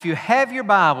If you have your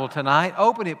Bible tonight,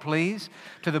 open it please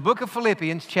to the book of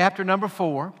Philippians, chapter number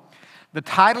 4. The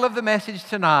title of the message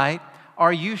tonight,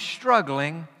 Are You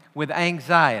Struggling with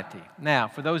Anxiety? Now,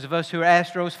 for those of us who are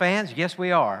Astros fans, yes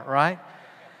we are, right?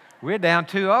 We're down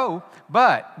 2-0,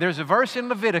 but there's a verse in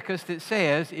Leviticus that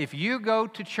says, if you go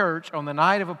to church on the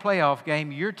night of a playoff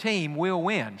game, your team will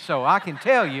win. So I can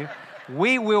tell you,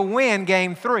 we will win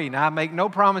game 3. Now, I make no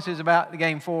promises about the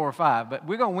game 4 or 5, but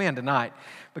we're going to win tonight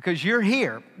because you're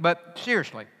here. But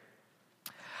seriously,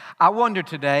 I wonder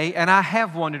today, and I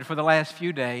have wondered for the last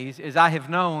few days, as I have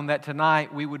known that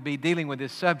tonight we would be dealing with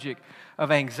this subject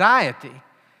of anxiety.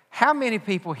 How many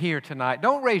people here tonight,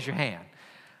 don't raise your hand,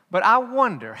 but I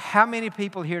wonder how many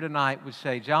people here tonight would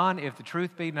say, John, if the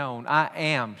truth be known, I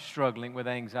am struggling with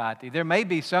anxiety. There may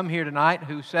be some here tonight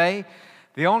who say,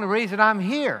 the only reason I'm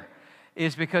here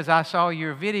is because I saw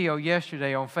your video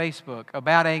yesterday on Facebook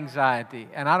about anxiety,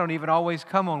 and I don't even always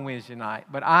come on Wednesday night,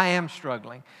 but I am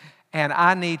struggling, and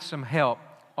I need some help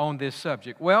on this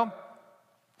subject. Well,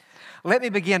 let me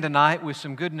begin tonight with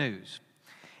some good news.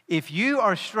 If you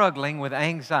are struggling with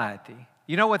anxiety,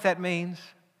 you know what that means?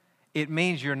 It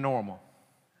means you're normal.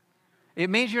 It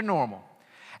means you're normal.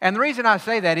 And the reason I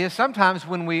say that is sometimes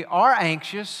when we are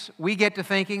anxious, we get to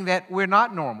thinking that we're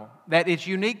not normal, that it's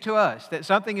unique to us, that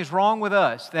something is wrong with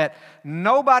us, that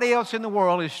nobody else in the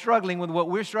world is struggling with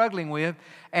what we're struggling with,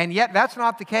 and yet that's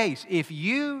not the case. If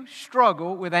you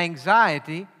struggle with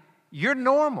anxiety, you're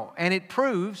normal, and it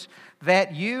proves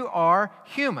that you are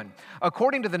human.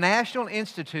 According to the National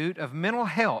Institute of Mental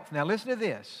Health, now listen to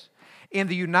this, in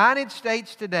the United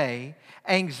States today,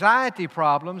 anxiety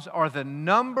problems are the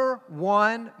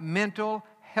 #1 mental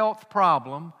health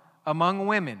problem among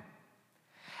women.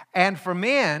 And for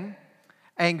men,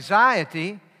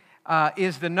 anxiety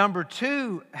is the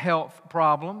 #2 health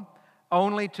problem,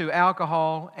 only to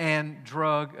alcohol and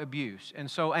drug abuse.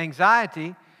 And so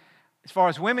anxiety, as far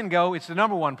as women go, it's the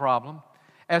 #1 problem.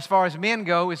 As far as men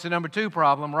go, it's the #2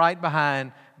 problem, right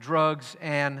behind drugs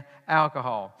and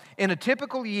alcohol. In a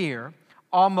typical year,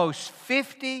 almost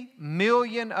 50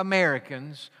 million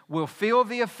Americans will feel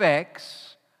the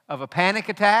effects of a panic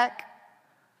attack,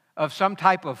 of some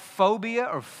type of phobia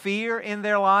or fear in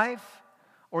their life,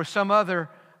 or some other,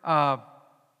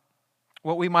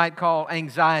 what we might call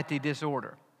anxiety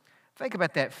disorder. Think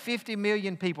about that, 50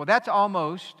 million people. That's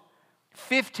almost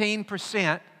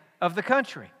 15% of the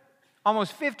country.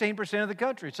 Almost 15% of the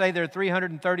country. Say there are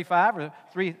 335 or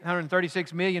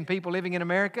 336 million people living in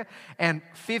America, and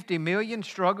 50 million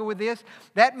struggle with this.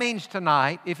 That means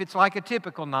tonight, if it's like a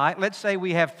typical night, let's say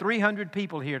we have 300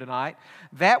 people here tonight,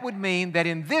 that would mean that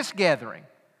in this gathering,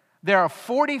 there are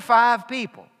 45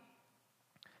 people,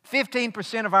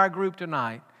 15% of our group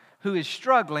tonight, who is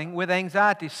struggling with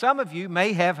anxiety. Some of you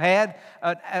may have had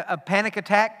a panic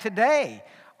attack today,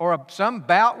 or some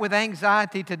bout with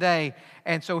anxiety today.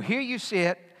 And so here you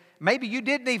sit. Maybe you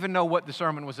didn't even know what the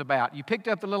sermon was about. You picked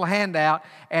up the little handout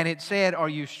and it said, are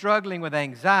you struggling with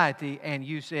anxiety? And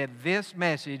you said, this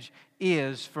message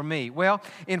is for me. Well,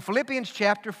 in Philippians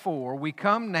chapter 4, we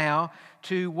come now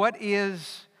to what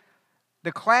is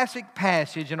the classic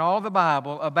passage in all the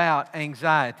Bible about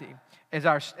anxiety.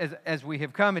 As we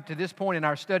have come to this point in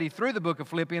our study through the book of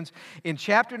Philippians, in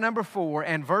chapter number 4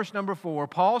 and verse number 4,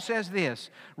 Paul says this,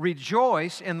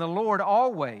 rejoice in the Lord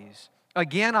always.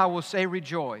 Again, I will say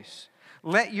rejoice.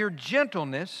 Let your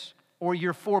gentleness or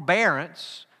your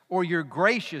forbearance or your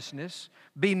graciousness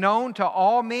be known to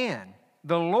all men.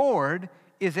 The Lord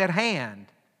is at hand.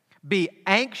 Be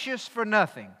anxious for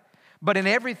nothing, but in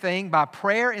everything, by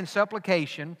prayer and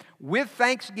supplication, with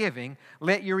thanksgiving,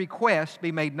 let your requests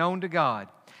be made known to God.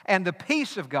 And the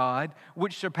peace of God,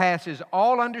 which surpasses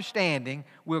all understanding,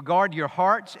 will guard your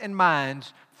hearts and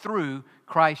minds through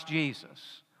Christ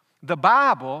Jesus. The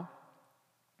Bible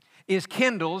is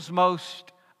Kindle's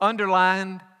most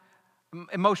underlined,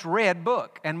 most read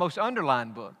book and most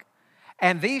underlined book.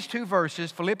 And these two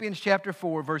verses, Philippians chapter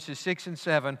 4, verses 6 and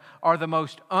 7, are the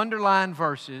most underlined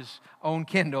verses on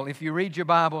Kindle. If you read your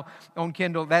Bible on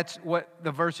Kindle, that's what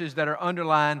the verses that are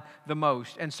underlined the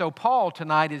most. And so Paul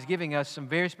tonight is giving us some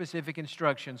very specific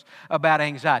instructions about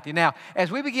anxiety. Now,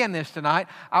 as we begin this tonight,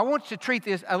 I want to treat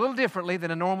this a little differently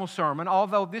than a normal sermon,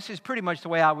 although this is pretty much the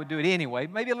way I would do it anyway,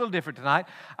 maybe a little different tonight.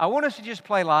 I want us to just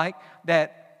play like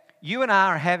that you and I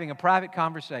are having a private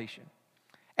conversation,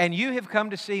 and you have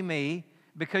come to see me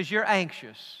because you're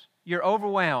anxious, you're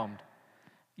overwhelmed,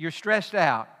 you're stressed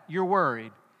out, you're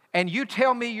worried, and you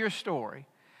tell me your story,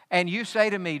 and you say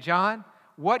to me, John,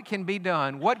 what can be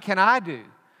done? What can I do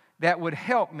that would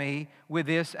help me with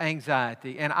this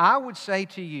anxiety. And I would say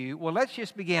to you, well, let's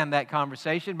just begin that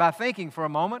conversation by thinking for a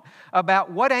moment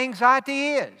about what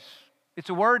anxiety is. It's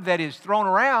a word that is thrown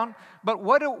around, but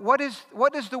what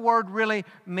does the word really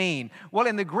mean? Well,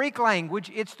 in the Greek language,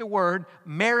 it's the word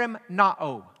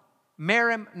merimnao.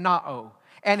 Merimnao.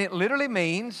 And it literally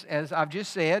means, as I've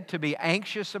just said, to be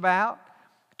anxious about,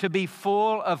 to be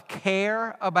full of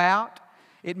care about.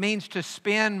 It means to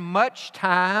spend much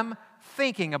time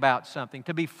thinking about something,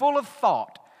 to be full of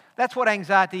thought. That's what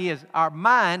anxiety is. Our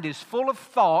mind is full of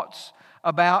thoughts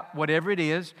about whatever it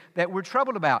is that we're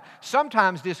troubled about.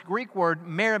 Sometimes this Greek word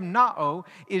merimnao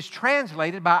is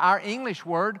translated by our English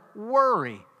word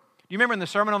worry. Do you remember in the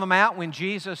Sermon on the Mount when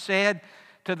Jesus said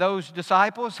to those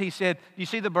disciples, He said, you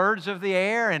see the birds of the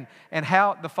air and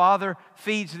how the Father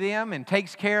feeds them and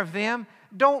takes care of them?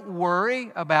 Don't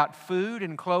worry about food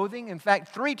and clothing. In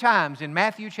fact, 3 times in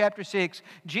Matthew chapter 6,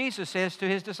 Jesus says to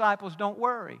His disciples, don't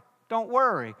worry. Don't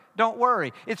worry. Don't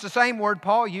worry. It's the same word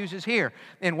Paul uses here.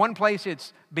 In one place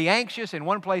it's be anxious, in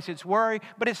one place it's worry,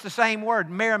 but it's the same word,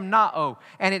 merimnao.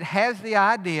 And it has the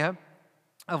idea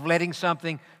of letting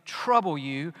something trouble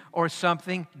you or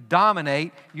something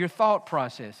dominate your thought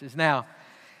processes. Now,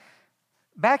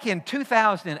 back in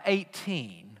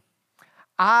 2018,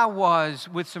 I was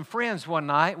with some friends one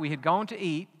night. We had gone to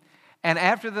eat. And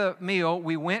after the meal,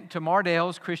 we went to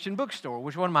Mardell's Christian bookstore,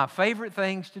 which is one of my favorite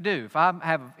things to do. If I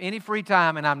have any free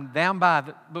time and I'm down by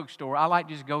the bookstore, I like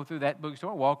to just go through that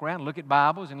bookstore, walk around, look at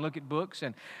Bibles and look at books.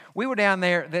 And we were down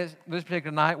there this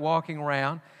particular night walking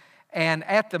around. And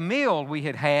at the meal we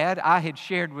had, I had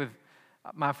shared with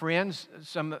my friends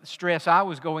some stress I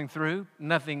was going through,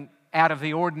 nothing out of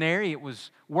the ordinary. It was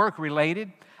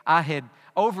work-related. I had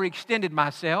overextended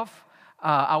myself.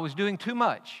 I was doing too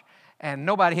much. And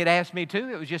nobody had asked me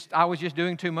to. It was just, I was just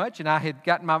doing too much, and I had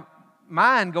gotten my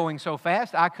mind going so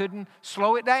fast, I couldn't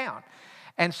slow it down.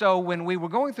 And so when we were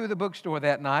going through the bookstore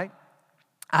that night,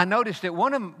 I noticed that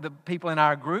one of the people in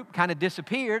our group kind of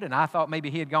disappeared, and I thought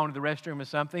maybe he had gone to the restroom or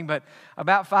something, but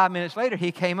about 5 minutes later,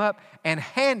 he came up and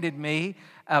handed me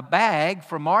a bag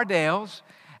from Mardell's,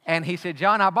 and he said,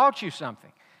 John, I bought you something.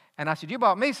 And I said, you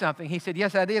bought me something? He said,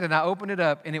 yes, I did. And I opened it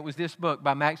up, and it was this book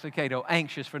by Max Lucado,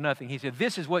 Anxious for Nothing. He said,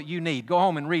 this is what you need. Go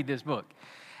home and read this book.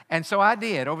 And so I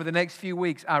did. Over the next few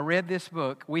weeks, I read this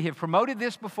book. We have promoted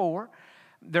this before.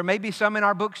 There may be some in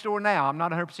our bookstore now. I'm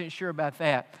not 100% sure about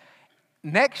that.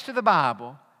 Next to the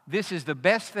Bible, this is the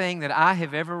best thing that I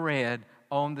have ever read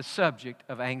on the subject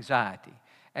of anxiety.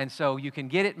 And so you can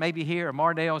get it maybe here or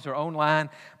Mardell's or online.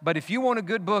 But if you want a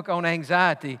good book on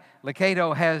anxiety,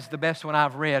 Lucado has the best one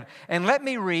I've read. And let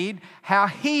me read how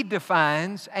he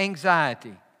defines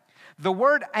anxiety. The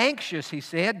word anxious, he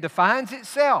said, defines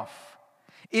itself.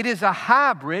 It is a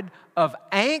hybrid of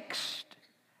angst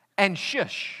and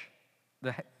shush,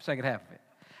 the second half of it.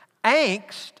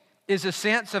 Angst is a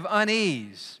sense of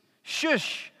unease.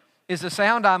 Shush is the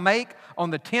sound I make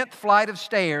on the 10th flight of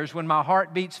stairs when my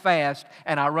heart beats fast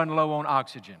and I run low on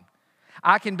oxygen.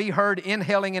 I can be heard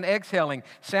inhaling and exhaling,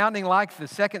 sounding like the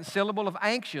second syllable of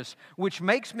anxious, which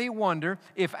makes me wonder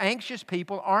if anxious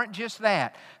people aren't just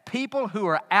that, people who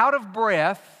are out of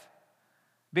breath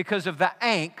because of the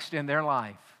angst in their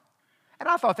life. And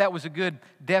I thought that was a good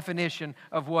definition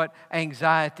of what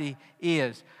anxiety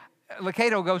is.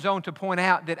 Lucado goes on to point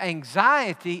out that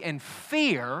anxiety and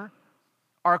fear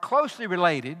are closely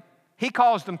related. He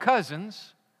calls them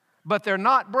cousins, but they're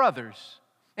not brothers.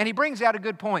 And he brings out a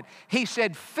good point. He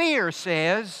said, fear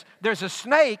says, there's a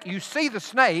snake, you see the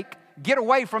snake, get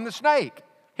away from the snake.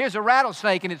 Here's a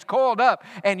rattlesnake and it's coiled up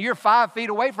and you're 5 feet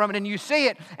away from it and you see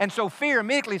it. And so fear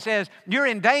immediately says, you're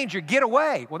in danger, get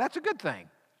away. Well, that's a good thing.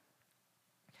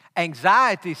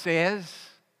 Anxiety says,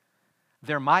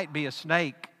 there might be a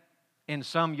snake in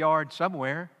some yard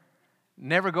somewhere.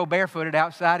 Never go barefooted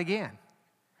outside again.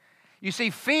 You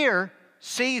see, fear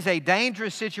sees a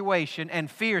dangerous situation and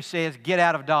fear says, get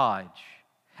out of Dodge.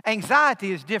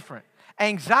 Anxiety is different.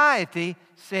 Anxiety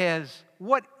says,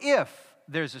 what if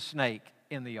there's a snake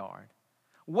in the yard?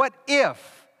 What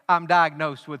if I'm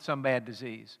diagnosed with some bad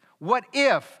disease? What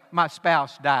if my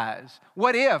spouse dies?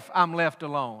 What if I'm left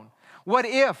alone? What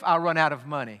if I run out of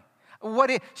money?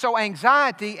 So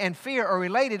anxiety and fear are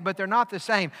related, but they're not the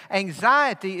same.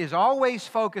 Anxiety is always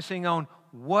focusing on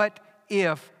what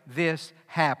if this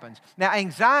happens. Now,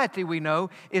 anxiety, we know,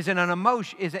 is an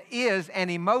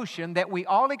emotion that we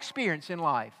all experience in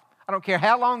life. I don't care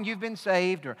how long you've been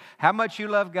saved or how much you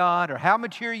love God or how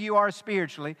mature you are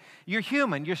spiritually. You're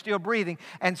human. You're still breathing.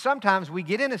 And sometimes we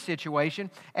get in a situation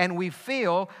and we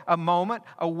feel a moment,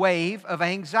 a wave of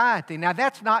anxiety. Now,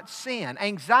 that's not sin.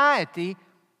 Anxiety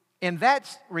in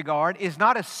that regard, is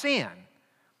not a sin.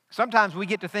 Sometimes we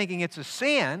get to thinking it's a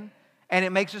sin, and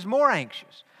it makes us more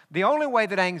anxious. The only way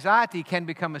that anxiety can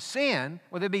become a sin,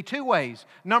 well, there'd be two ways.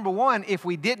 Number one, if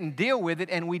we didn't deal with it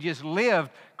and we just lived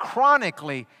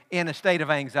chronically in a state of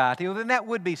anxiety, well, then that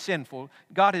would be sinful.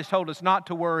 God has told us not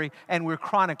to worry, and we're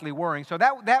chronically worrying. So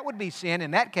that would be sin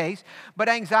in that case. But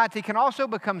anxiety can also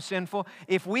become sinful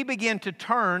if we begin to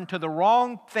turn to the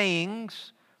wrong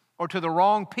things or to the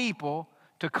wrong people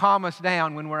to calm us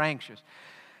down when we're anxious.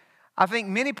 I think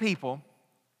many people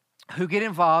who get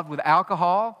involved with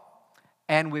alcohol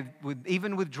and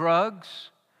even with drugs,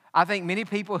 I think many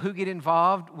people who get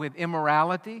involved with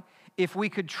immorality, if we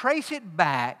could trace it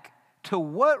back to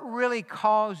what really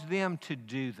caused them to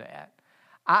do that,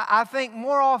 I think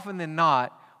more often than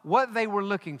not, what they were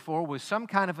looking for was some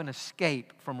kind of an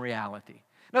escape from reality.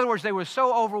 In other words, they were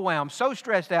so overwhelmed, so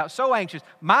stressed out, so anxious,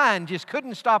 mind just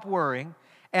couldn't stop worrying,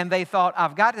 and they thought,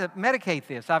 I've got to medicate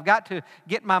this. I've got to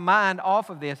get my mind off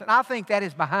of this. And I think that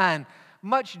is behind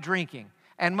much drinking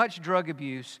and much drug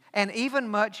abuse and even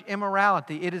much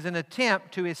immorality. It is an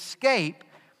attempt to escape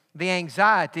the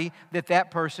anxiety that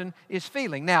person is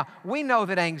feeling. Now, we know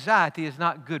that anxiety is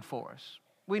not good for us.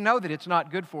 We know that it's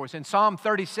not good for us. In Psalm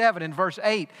 37 in verse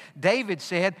 8, David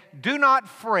said, "Do not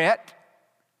fret,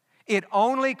 it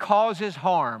only causes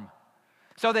harm."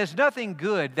 So there's nothing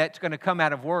good that's going to come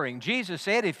out of worrying. Jesus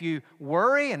said, if you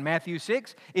worry in Matthew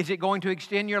 6, is it going to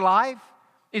extend your life?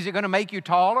 Is it going to make you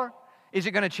taller? Is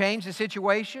it going to change the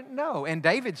situation? No. And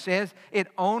David says it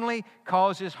only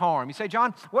causes harm. You say,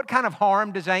 John, what kind of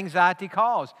harm does anxiety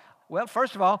cause? Well,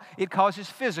 first of all, it causes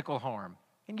physical harm.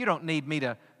 And you don't need me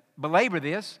to belabor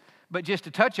this, but just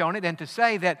to touch on it and to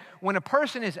say that when a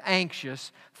person is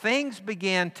anxious, things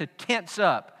begin to tense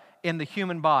up in the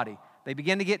human body. They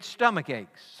begin to get stomach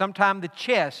aches. Sometimes the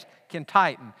chest can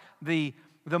tighten. The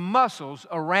muscles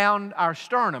around our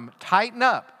sternum tighten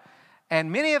up.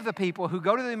 And many of the people who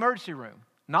go to the emergency room,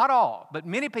 not all, but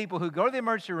many people who go to the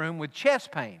emergency room with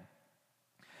chest pain,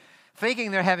 thinking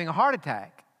they're having a heart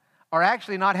attack, are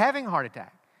actually not having a heart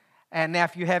attack. And now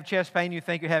if you have chest pain, you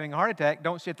think you're having a heart attack,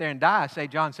 don't sit there and die. Say,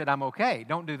 John said, I'm okay.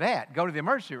 Don't do that. Go to the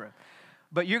emergency room.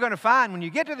 But you're going to find when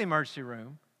you get to the emergency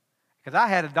room, because I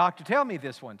had a doctor tell me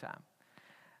this one time.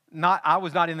 I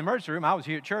was not in the emergency room. I was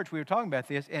here at church. We were talking about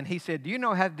this. And he said, do you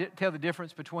know how to tell the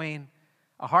difference between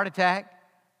a heart attack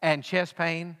and chest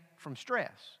pain from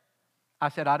stress? I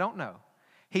said, I don't know.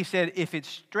 He said, if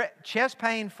it's chest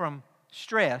pain from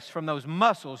stress, from those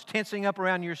muscles tensing up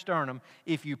around your sternum,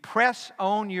 if you press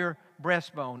on your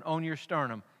breastbone, on your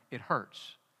sternum, it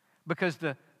hurts because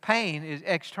the pain is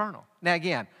external. Now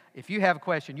again, if you have a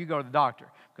question, you go to the doctor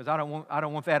because I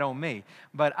don't want that on me.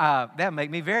 But that make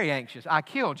me very anxious. I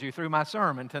killed you through my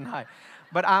sermon tonight.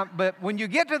 But when you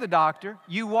get to the doctor,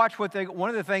 you watch one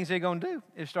of the things they're going to do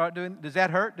is start doing, does that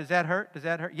hurt? Does that hurt? Does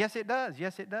that hurt? Yes, it does.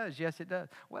 Yes, it does. Yes, it does.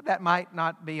 Well, that might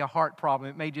not be a heart problem.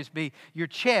 It may just be your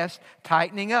chest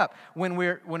tightening up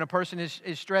when a person is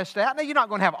stressed out. Now, you're not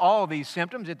going to have all these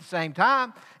symptoms at the same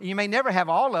time. You may never have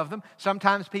all of them.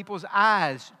 Sometimes people's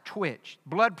eyes twitch.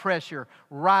 Blood pressure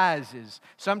rises.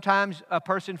 Sometimes a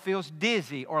person feels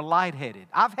dizzy or lightheaded.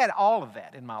 I've had all of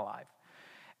that in my life.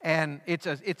 And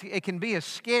it can be a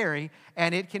scary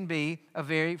and it can be a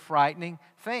very frightening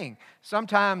thing.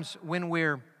 Sometimes when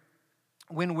we're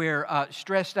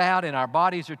stressed out and our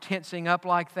bodies are tensing up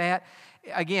like that,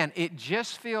 again, it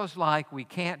just feels like we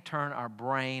can't turn our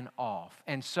brain off.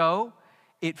 And so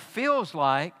it feels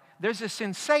like there's a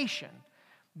sensation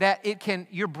that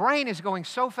your brain is going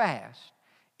so fast,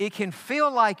 it can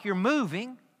feel like you're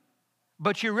moving,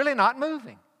 but you're really not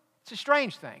moving. It's a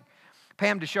strange thing.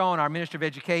 Pam DeShawn, our Minister of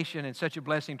Education, and such a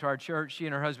blessing to our church, she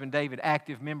and her husband David,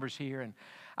 active members here, and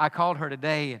I called her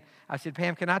today, and I said,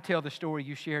 Pam, can I tell the story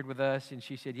you shared with us? And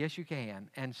she said, yes, you can.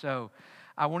 And so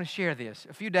I want to share this.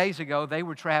 A few days ago, they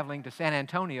were traveling to San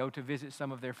Antonio to visit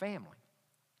some of their family.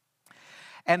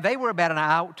 And they were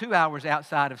about 2 hours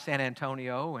outside of San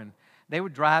Antonio, and they were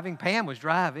driving. Pam was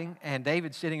driving, and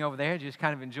David sitting over there just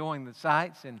kind of enjoying the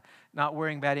sights and not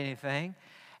worrying about anything.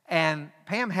 And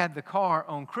Pam had the car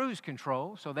on cruise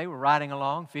control, so they were riding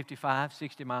along 55,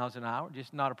 60 miles an hour,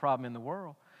 just not a problem in the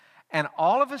world. And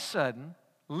all of a sudden,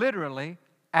 literally,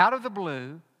 out of the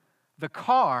blue, the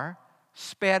car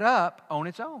sped up on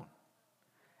its own.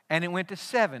 And it went to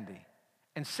 70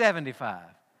 and 75,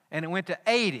 and it went to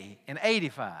 80 and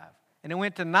 85, and it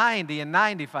went to 90 and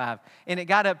 95, and it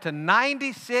got up to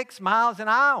 96 miles an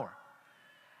hour.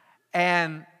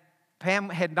 And Pam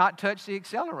had not touched the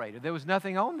accelerator. There was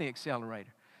nothing on the accelerator.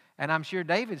 And I'm sure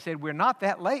David said, we're not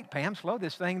that late, Pam. Slow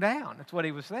this thing down. That's what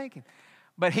he was thinking.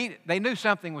 But they knew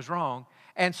something was wrong.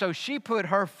 And so she put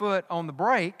her foot on the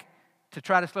brake to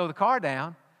try to slow the car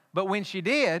down. But when she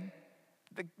did,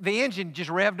 the engine just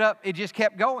revved up. It just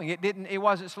kept going. It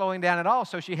wasn't slowing down at all.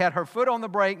 So she had her foot on the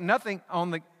brake, nothing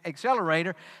on the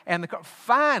accelerator. And the car,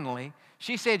 finally,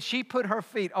 she said she put her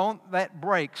feet on that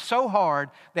brake so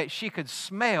hard that she could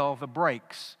smell the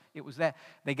brakes. It was that.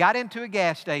 They got into a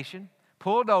gas station,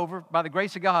 pulled over, by the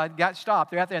grace of God, got stopped.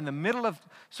 They're out there in the middle of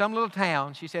some little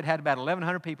town. She said had about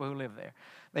 1,100 people who lived there.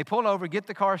 They pull over, get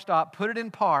the car stopped, put it in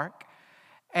park,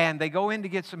 and they go in to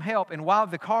get some help. And while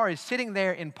the car is sitting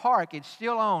there in park, it's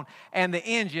still on, and the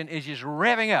engine is just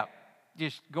revving up,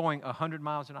 just going 100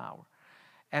 miles an hour.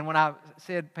 And when I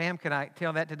said, Pam, can I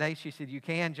tell that today? She said, you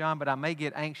can, John, but I may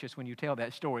get anxious when you tell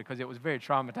that story because it was very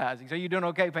traumatizing. So you doing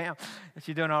okay, Pam?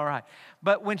 She's doing all right.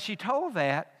 But when she told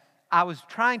that, I was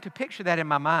trying to picture that in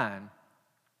my mind.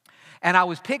 And I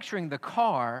was picturing the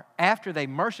car after they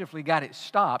mercifully got it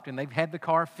stopped, and they've had the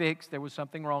car fixed. There was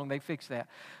something wrong. They fixed that.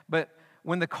 But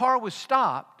when the car was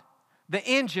stopped, the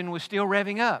engine was still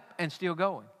revving up and still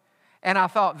going. And I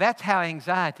thought, that's how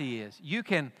anxiety is. You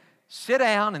can sit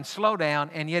down and slow down,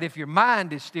 and yet if your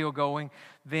mind is still going,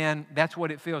 then that's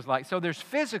what it feels like. So there's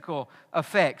physical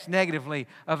effects negatively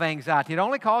of anxiety. It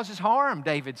only causes harm,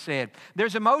 David said.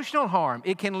 There's emotional harm.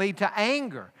 It can lead to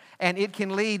anger, and it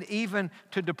can lead even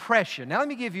to depression. Now let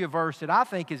me give you a verse that I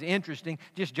think is interesting.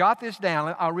 Just jot this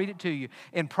down. I'll read it to you.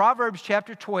 In Proverbs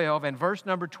chapter 12 and verse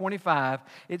number 25,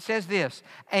 it says this,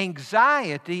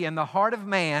 anxiety in the heart of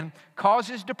man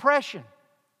causes depression,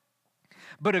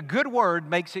 but a good word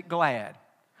makes it glad.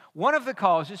 One of the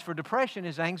causes for depression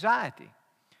is anxiety.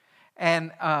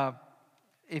 And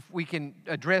if we can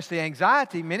address the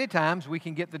anxiety, many times we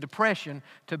can get the depression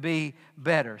to be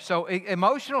better. So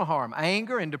emotional harm,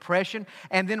 anger and depression,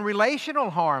 and then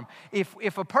relational harm.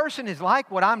 If a person is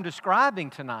like what I'm describing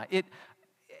tonight,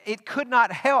 it could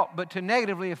not help but to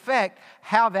negatively affect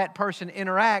how that person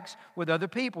interacts with other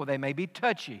people. They may be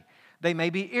touchy. They may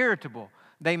be irritable.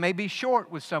 They may be short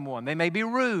with someone. They may be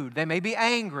rude. They may be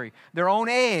angry. They're on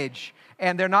edge,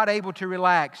 and they're not able to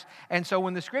relax. And so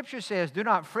when the Scripture says, do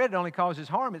not fret, it only causes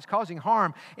harm, it's causing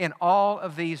harm in all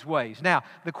of these ways. Now,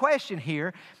 the question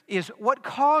here is, what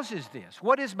causes this?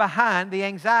 What is behind the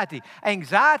anxiety?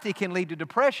 Anxiety can lead to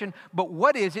depression, but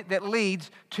what is it that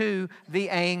leads to the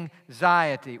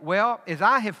anxiety? Well, as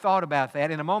I have thought about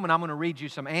that, in a moment I'm going to read you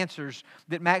some answers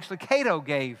that Max Lucado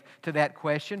gave to that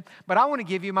question, but I want to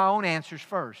give you my own answers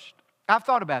first. I've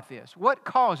thought about this. What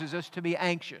causes us to be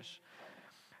anxious?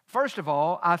 First of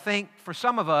all, I think for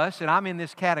some of us, and I'm in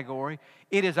this category,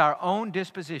 it is our own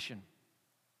disposition.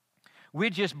 We're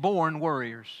just born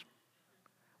worriers.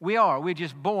 We are. We're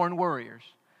just born worriers.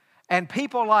 And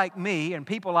people like me and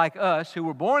people like us who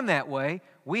were born that way,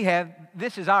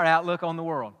 this is our outlook on the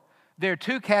world. There are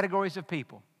two categories of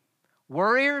people.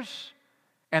 Worriers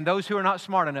and those who are not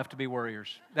smart enough to be worriers.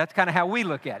 That's kind of how we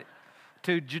look at it,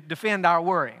 to defend our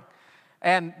worrying.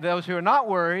 And those who are not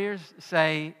worriers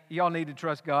say, y'all need to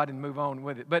trust God and move on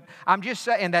with it. But I'm just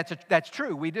saying, and that's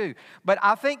true, we do. But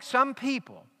I think some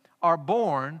people are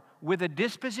born with a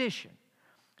disposition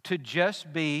to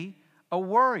just be a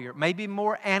worrier, maybe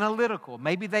more analytical.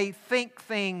 Maybe they think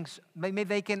things, maybe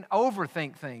they can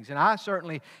overthink things. And I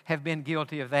certainly have been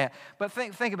guilty of that. But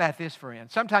think about this,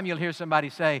 friend. Sometimes you'll hear somebody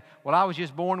say, well, I was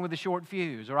just born with a short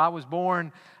fuse, or I was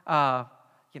born, I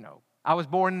was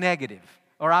born negative,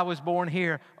 or I was born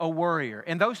here a worrier.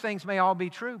 And those things may all be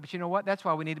true, but you know what? That's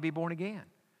why we need to be born again.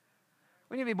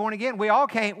 We need to be born again. We all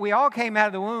came out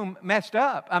of the womb messed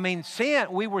up. I mean,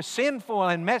 we were sinful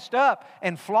and messed up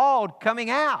and flawed coming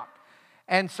out.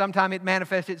 And sometimes it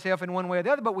manifests itself in one way or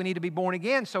the other, but we need to be born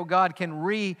again so God can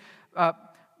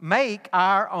make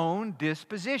our own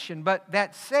disposition. But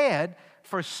that said,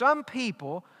 for some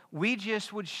people, we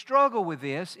just would struggle with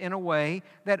this in a way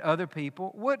that other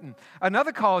people wouldn't.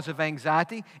 Another cause of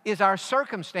anxiety is our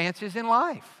circumstances in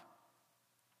life.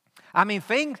 I mean,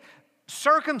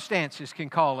 circumstances can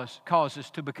cause us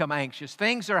to become anxious.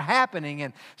 Things are happening,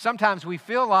 and sometimes we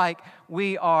feel like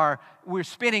we're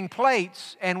spinning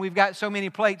plates, and we've got so many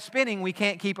plates spinning, we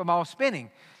can't keep them all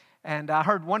spinning. And I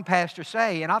heard one pastor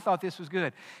say, and I thought this was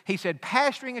good. He said,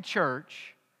 pastoring a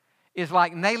church is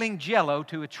like nailing Jell-O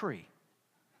to a tree.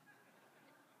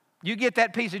 You get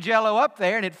that piece of Jell-O up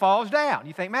there and it falls down.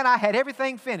 You think, man, I had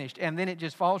everything finished, and then it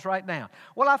just falls right down.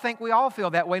 Well, I think we all feel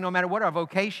that way no matter what our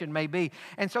vocation may be.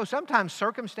 And so sometimes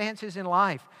circumstances in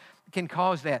life can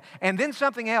cause that. And then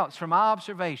something else from my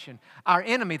observation, our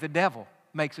enemy, the devil,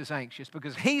 makes us anxious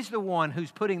because he's the one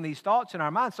who's putting these thoughts in our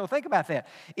minds. So think about that.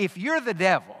 If you're the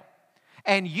devil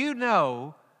and you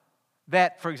know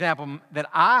that, for example, that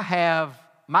I have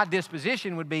my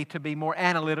disposition would be to be more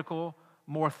analytical,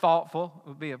 more thoughtful. It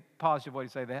would be a positive way to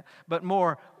say that. But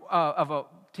more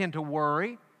tend to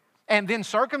worry. And then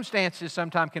circumstances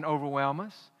sometimes can overwhelm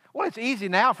us. Well, it's easy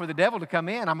now for the devil to come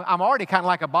in. I'm already kind of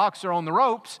like a boxer on the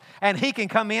ropes, and he can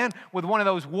come in with one of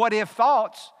those what-if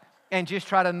thoughts and just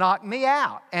try to knock me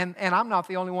out. And I'm not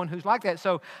the only one who's like that.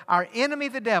 So our enemy,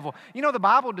 the devil, you know, the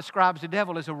Bible describes the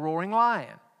devil as a roaring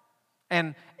lion.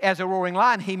 And as a roaring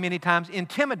lion, he many times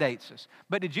intimidates us.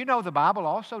 But did you know the Bible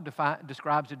also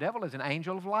describes the devil as an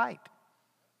angel of light?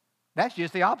 That's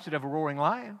just the opposite of a roaring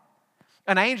lion.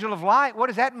 An angel of light, what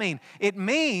does that mean? It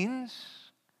means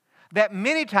that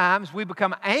many times we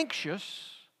become anxious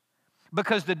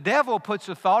because the devil puts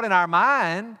a thought in our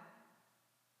mind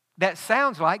that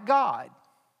sounds like God.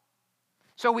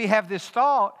 So we have this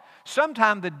thought.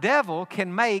 Sometimes the devil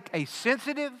can make a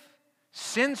sensitive,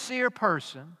 sincere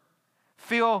person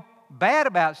feel bad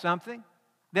about something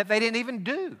that they didn't even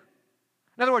do.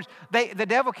 In other words, the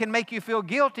devil can make you feel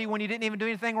guilty when you didn't even do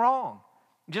anything wrong.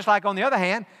 Just like on the other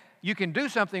hand, you can do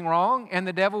something wrong and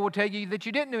the devil will tell you that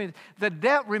you didn't do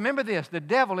anything. Remember this, the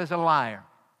devil is a liar.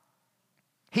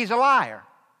 He's a liar.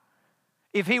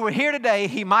 If he were here today,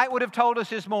 he would have told us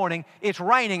this morning, it's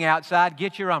raining outside,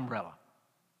 get your umbrella.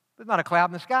 There's not a cloud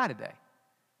in the sky today.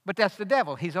 But that's the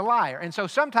devil. He's a liar. And so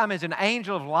sometimes as an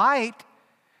angel of light,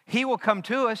 he will come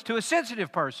to us, to a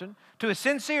sensitive person, to a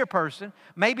sincere person,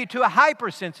 maybe to a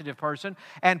hypersensitive person,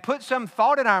 and put some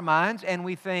thought in our minds, and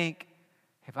we think,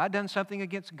 have I done something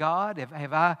against God?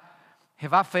 Have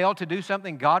I failed to do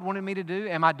something God wanted me to do?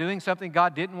 Am I doing something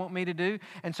God didn't want me to do?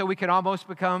 And so we can almost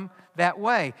become that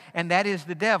way. And that is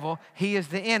the devil. He is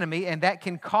the enemy, and that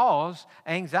can cause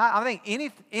anxiety. I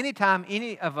think anytime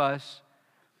any of us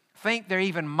think there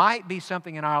even might be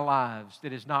something in our lives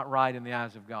that is not right in the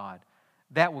eyes of God,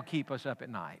 that will keep us up at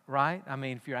night, right? I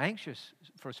mean, if you're anxious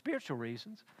for spiritual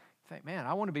reasons, you think, man,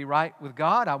 I want to be right with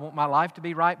God. I want my life to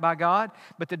be right by God.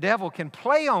 But the devil can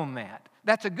play on that.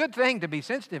 That's a good thing to be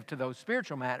sensitive to those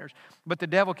spiritual matters. But the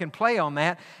devil can play on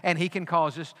that, and he can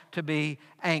cause us to be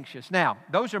anxious. Now,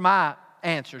 those are my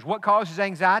answers. What causes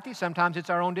anxiety? Sometimes it's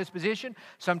our own disposition.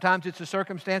 Sometimes it's the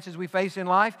circumstances we face in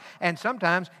life. And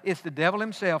sometimes it's the devil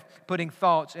himself putting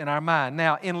thoughts in our mind.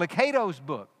 Now, in Lucato's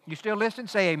book, you still listening?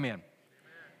 Say amen.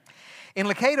 In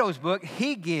Lucato's book,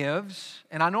 he gives,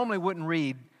 and I normally wouldn't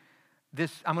read this,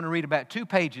 I'm going to read about 2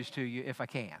 pages to you if I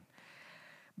can.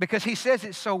 Because he says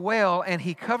it so well, and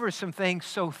he covers some things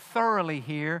so thoroughly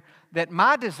here that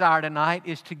my desire tonight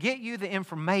is to get you the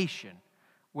information,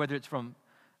 whether it's from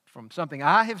something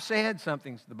I have said,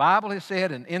 something the Bible has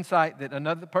said, an insight that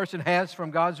another person has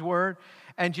from God's Word,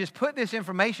 and just put this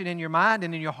information in your mind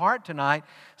and in your heart tonight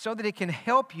so that it can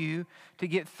help you to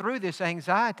get through this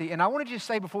anxiety. And I want to just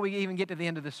say before we even get to the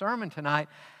end of the sermon tonight,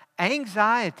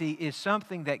 anxiety is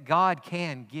something that God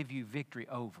can give you victory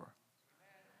over.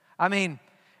 I mean,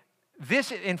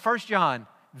 this in 1 John,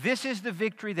 this is the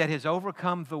victory that has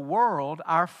overcome the world,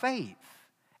 our faith.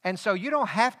 And so you don't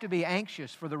have to be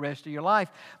anxious for the rest of your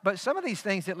life. But some of these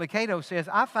things that Lucato says,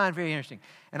 I find very interesting.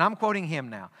 And I'm quoting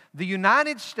him now. The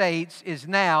United States is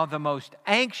now the most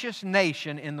anxious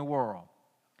nation in the world.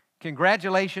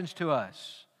 Congratulations to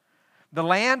us. The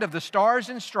land of the stars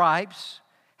and stripes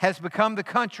has become the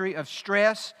country of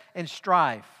stress and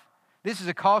strife. This is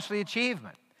a costly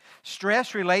achievement.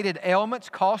 Stress-related ailments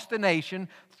cost the nation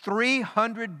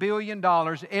 $300 billion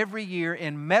every year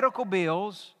in medical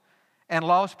bills and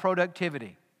lost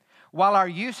productivity, while our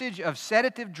usage of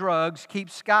sedative drugs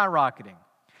keeps skyrocketing.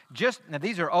 Now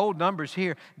these are old numbers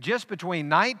here. Just between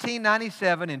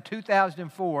 1997 and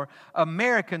 2004,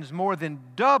 Americans more than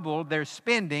doubled their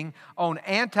spending on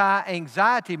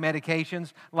anti-anxiety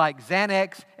medications like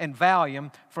Xanax and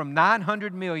Valium from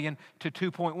 $900 million to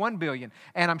 $2.1 billion.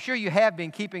 And I'm sure you have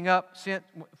been keeping up since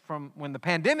from when the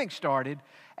pandemic started,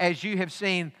 as you have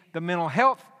seen the mental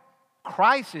health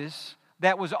crisis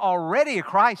that was already a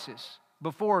crisis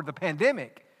before the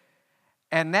pandemic.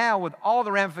 And now with all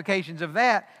the ramifications of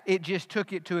that, it just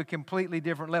took it to a completely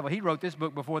different level. He wrote this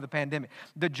book before the pandemic.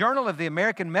 The Journal of the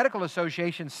American Medical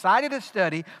Association cited a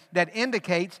study that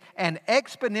indicates an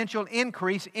exponential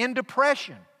increase in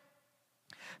depression.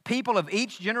 People of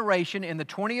each generation in the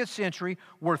 20th century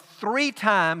were 3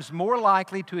 times more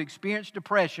likely to experience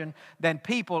depression than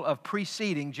people of the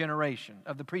preceding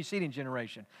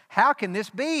generation. How can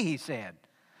this be, he said?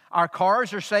 Our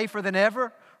cars are safer than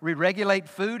ever. We regulate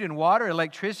food and water,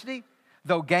 electricity.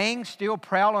 Though gangs still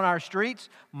prowl on our streets,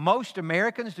 most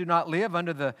Americans do not live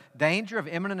under the danger of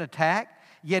imminent attack.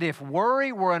 Yet if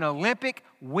worry were an Olympic,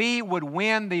 we would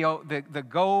win the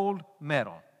gold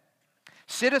medal.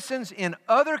 Citizens in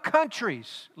other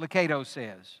countries, Lucato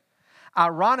says,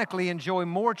 ironically enjoy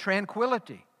more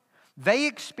tranquility. They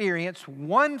experience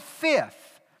 1/5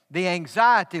 the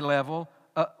anxiety levels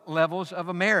of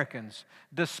Americans,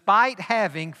 despite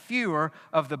having fewer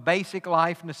of the basic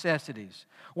life necessities.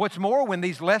 What's more, when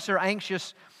these lesser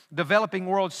anxious developing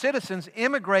world citizens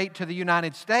immigrate to the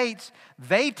United States,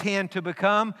 they tend to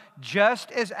become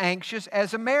just as anxious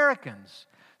as Americans.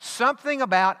 Something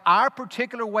about our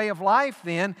particular way of life,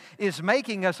 then, is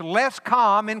making us less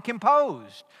calm and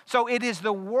composed. So it is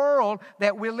the world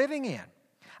that we're living in.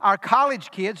 Our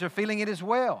college kids are feeling it as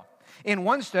well. In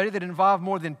one study that involved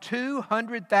more than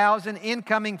 200,000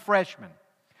 incoming freshmen,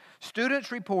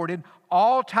 students reported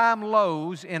all-time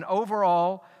lows in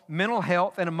overall mental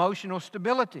health and emotional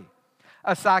stability.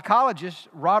 A psychologist,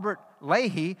 Robert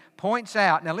Leahy, points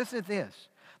out, now listen to this,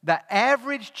 the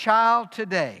average child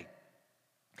today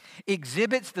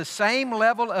exhibits the same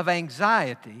level of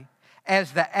anxiety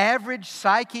as the average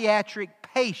psychiatric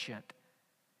patient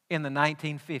in the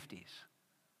 1950s.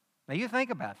 Now you think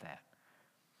about that.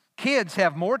 Kids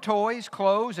have more toys,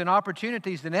 clothes, and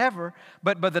opportunities than ever,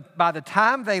 but by the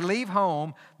time they leave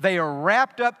home, they are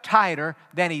wrapped up tighter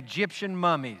than Egyptian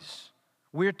mummies.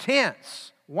 We're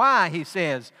tense. Why, he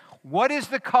says. What is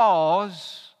the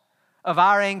cause of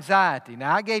our anxiety?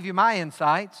 Now, I gave you my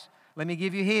insights. Let me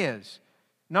give you his.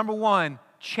 Number one,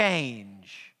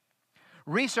 change.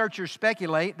 Researchers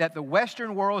speculate that the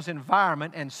Western world's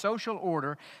environment and social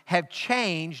order have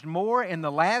changed more in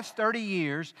the last 30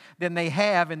 years than they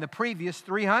have in the previous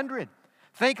 300.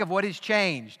 Think of what has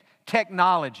changed.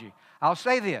 Technology. I'll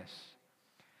say this.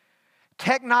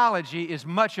 Technology is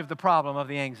much of the problem of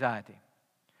the anxiety.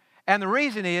 And the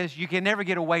reason is you can never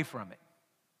get away from it.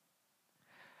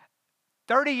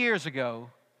 30 years ago,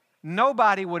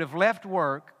 nobody would have left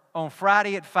work on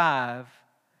Friday at 5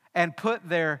 and put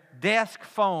their desk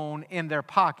phone in their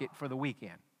pocket for the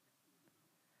weekend.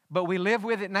 But we live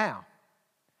with it now.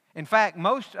 In fact,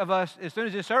 most of us, as soon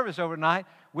as this service is over tonight,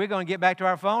 we're going to get back to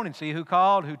our phone and see who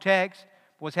called, who texted,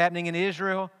 what's happening in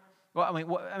Israel. Well,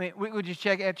 we would just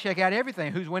check out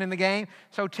everything, who's winning the game.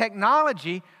 So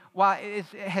technology, while it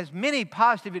has many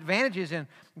positive advantages and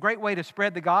a great way to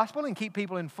spread the gospel and keep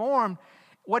people informed,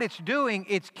 what it's doing,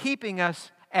 it's keeping us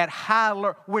at high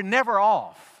alert. We're never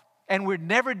off. And we're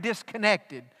never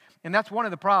disconnected. And that's one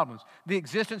of the problems. The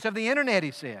existence of the internet,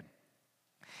 he said.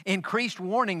 Increased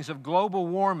warnings of global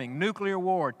warming, nuclear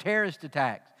war, terrorist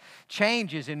attacks,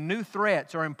 changes and new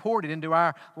threats are imported into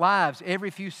our lives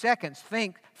every few seconds,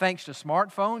 thanks to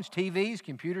smartphones, TVs,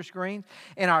 computer screens.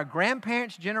 In our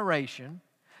grandparents' generation,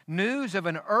 news of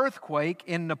an earthquake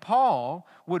in Nepal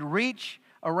would reach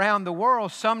around the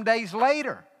world some days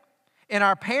later. In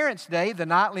our parents' day, the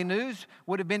nightly news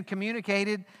would have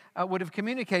communicated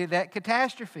that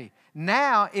catastrophe.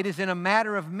 Now, it is in a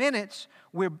matter of minutes.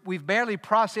 We've barely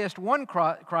processed one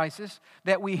crisis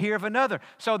that we hear of another.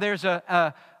 So there's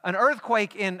an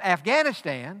earthquake in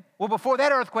Afghanistan. Well, before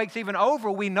that earthquake's even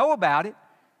over, we know about it.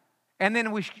 And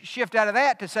then we shift out of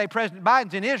that to say President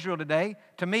Biden's in Israel today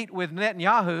to meet with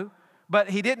Netanyahu. But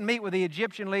he didn't meet with the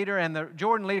Egyptian leader and the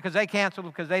Jordan leader because they canceled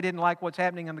because they didn't like what's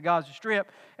happening on the Gaza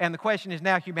Strip. And the question is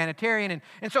now humanitarian.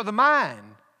 And so the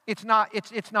mind, it's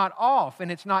not off and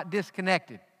it's not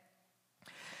disconnected.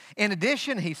 In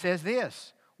addition, he says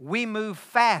this, we move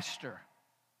faster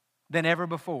than ever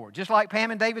before. Just like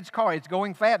Pam and David's car, it's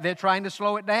going fast. They're trying to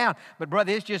slow it down. But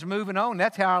brother, it's just moving on.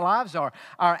 That's how our lives are.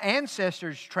 Our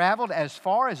ancestors traveled as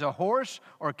far as a horse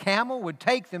or camel would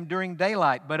take them during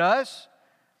daylight. But us,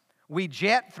 we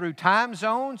jet through time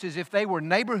zones as if they were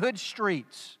neighborhood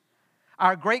streets.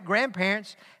 Our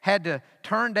great-grandparents had to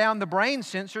turn down the brain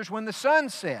sensors when the sun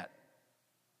set.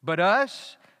 But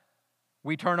us,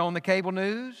 we turn on the cable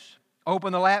news,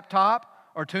 open the laptop,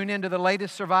 or tune into the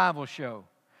latest survival show.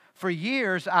 For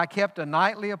years, I kept a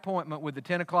nightly appointment with the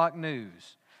 10 o'clock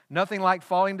news. Nothing like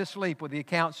falling to sleep with the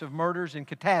accounts of murders and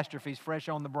catastrophes fresh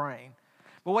on the brain.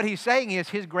 But what he's saying is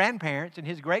his grandparents and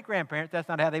his great-grandparents, that's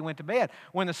not how they went to bed.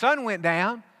 When the sun went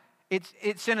down,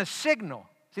 it sent a signal.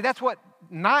 See, that's what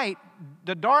night,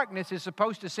 the darkness is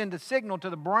supposed to send a signal to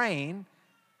the brain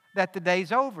that the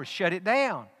day's over. Shut it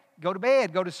down. Go to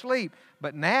bed, go to sleep.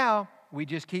 But now we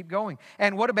just keep going.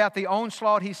 And what about the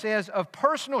onslaught, he says, of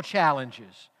personal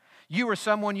challenges? You or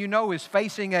someone you know is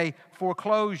facing a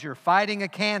foreclosure, fighting a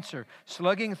cancer,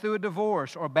 slugging through a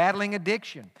divorce, or battling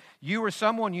addiction. You or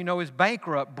someone you know is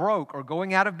bankrupt, broke, or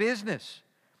going out of business.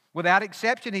 Without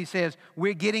exception, he says,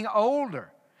 we're getting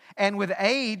older. And with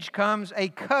age comes a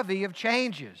covey of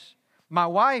changes. My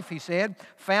wife, he said,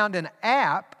 found an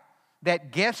app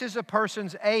that guesses a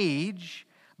person's age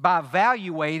by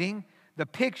evaluating the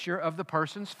picture of the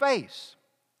person's face.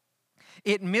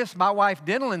 It missed my wife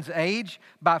Denlin's age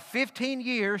by 15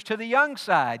 years to the young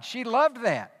side. She loved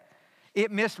that.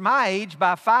 It missed my age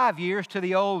by 5 years to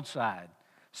the old side.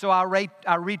 So I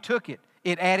retook it.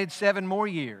 It added 7 more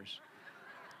years.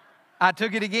 I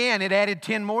took it again. It added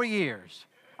 10 more years.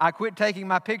 I quit taking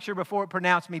my picture before it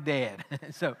pronounced me dead.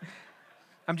 So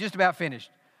I'm just about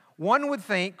finished. One would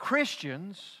think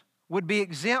Christians would be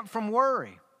exempt from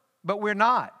worry, but we're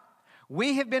not.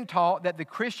 We have been taught that the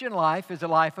Christian life is a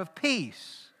life of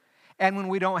peace. And when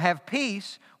we don't have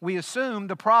peace, we assume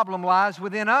the problem lies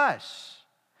within us.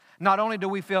 Not only do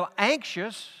we feel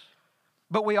anxious,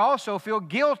 but we also feel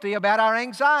guilty about our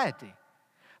anxiety.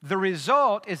 The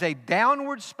result is a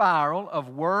downward spiral of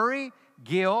worry,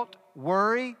 guilt,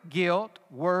 worry, guilt,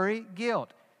 worry,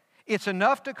 guilt. It's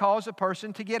enough to cause a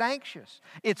person to get anxious.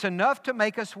 It's enough to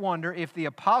make us wonder if the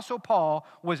Apostle Paul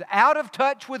was out of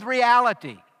touch with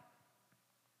reality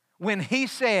when he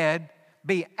said,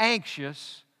 be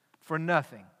anxious for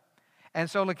nothing. And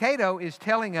so Lucado is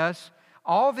telling us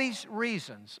all these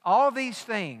reasons, all these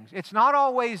things. It's not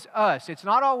always us. It's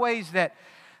not always that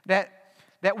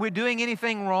we're doing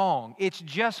anything wrong. It's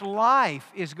just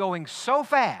life is going so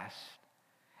fast.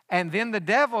 And then the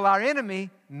devil, our enemy,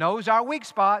 knows our weak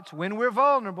spots, when we're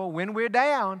vulnerable, when we're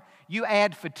down. You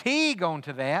add fatigue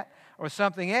onto that or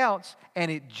something else, and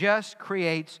it just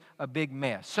creates a big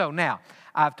mess. So now,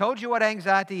 I've told you what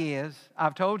anxiety is.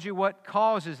 I've told you what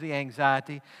causes the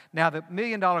anxiety. Now, the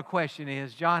million-dollar question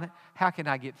is, John, how can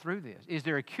I get through this? Is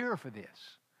there a cure for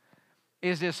this?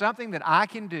 Is there something that I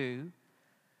can do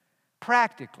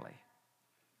practically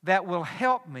that will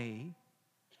help me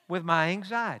with my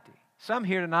anxiety? Some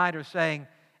here tonight are saying,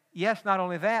 yes, not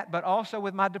only that, but also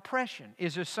with my depression.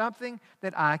 Is there something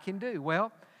that I can do?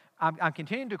 Well, I'm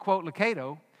continuing to quote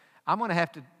Lucado. I'm going to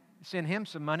have to send him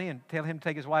some money and tell him to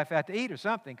take his wife out to eat or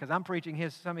something, because I'm preaching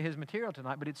some of his material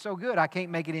tonight, but it's so good I can't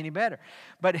make it any better.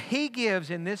 But he gives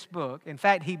in this book, in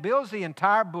fact, he builds the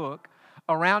entire book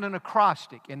around an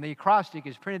acrostic, and the acrostic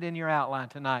is printed in your outline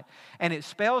tonight, and it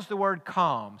spells the word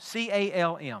calm,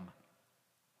 C-A-L-M.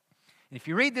 And if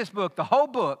you read this book, the whole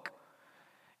book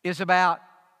is about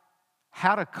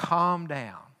how to calm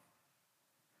down.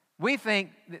 We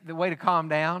think that the way to calm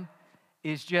down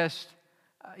is just,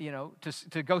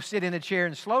 to go sit in a chair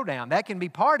and slow down. That can be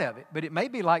part of it, but it may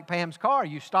be like Pam's car.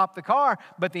 You stop the car,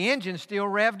 but the engine's still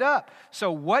revved up.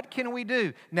 So what can we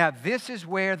do? Now, this is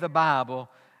where the Bible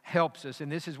helps us,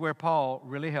 and this is where Paul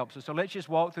really helps us. So let's just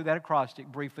walk through that acrostic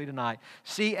briefly tonight.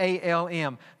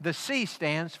 C-A-L-M. The C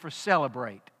stands for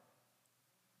celebrate.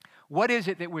 What is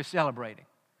it that we're celebrating?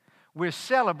 We're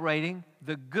celebrating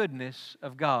the goodness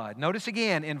of God. Notice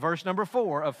again in verse number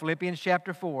 4 of Philippians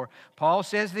chapter 4, Paul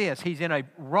says this. He's in a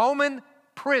Roman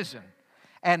prison.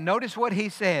 And notice what he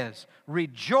says.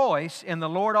 Rejoice in the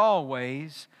Lord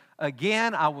always.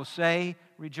 Again, I will say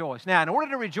rejoice. Now, in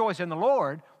order to rejoice in the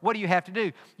Lord, what do you have to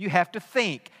do? You have to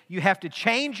think. You have to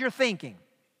change your thinking.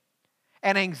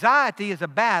 And anxiety is a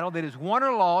battle that is won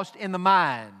or lost in the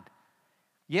mind.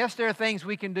 Yes, there are things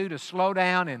we can do to slow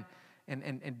down and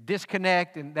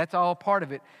disconnect, and that's all part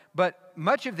of it. But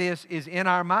much of this is in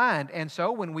our mind. And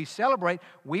so when we celebrate,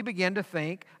 we begin to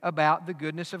think about the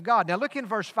goodness of God. Now look in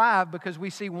verse 5, because we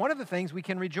see one of the things we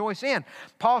can rejoice in.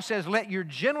 Paul says, let your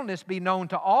gentleness be known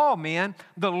to all men.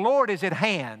 The Lord is at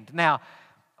hand. Now,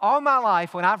 all my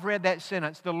life when I've read that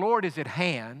sentence, the Lord is at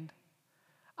hand,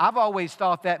 I've always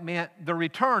thought that meant the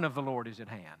return of the Lord is at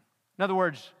hand. In other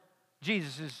words,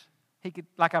 Jesus is, he could,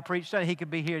 like I preached Sunday, he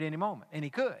could be here at any moment, and he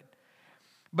could.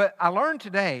 But I learned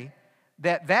today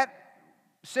that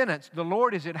sentence, the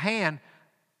Lord is at hand,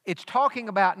 it's talking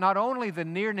about not only the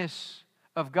nearness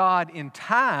of God in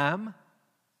time,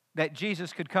 that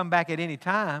Jesus could come back at any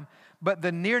time, but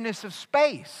the nearness of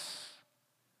space,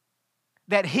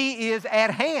 that He is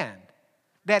at hand,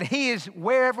 that He is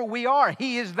wherever we are,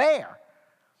 He is there.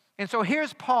 And so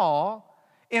here's Paul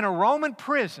in a Roman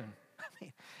prison. I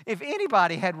mean, if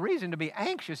anybody had reason to be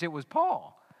anxious, it was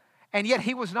Paul. And yet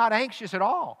he was not anxious at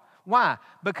all. Why?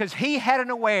 Because he had an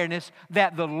awareness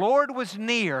that the Lord was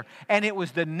near, and it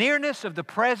was the nearness of the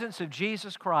presence of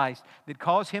Jesus Christ that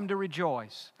caused him to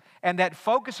rejoice. And that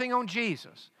focusing on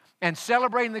Jesus and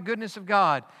celebrating the goodness of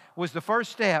God was the first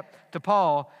step to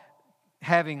Paul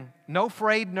having no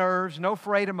frayed nerves, no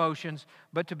frayed emotions,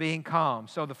 but to being calm.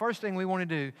 So the first thing we want to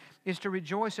do is to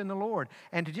rejoice in the Lord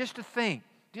and to think,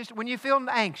 just when you feel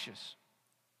anxious,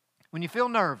 when you feel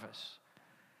nervous,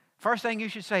 first thing you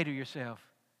should say to yourself,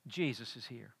 Jesus is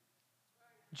here.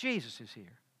 Jesus is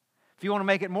here. If you want to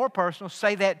make it more personal,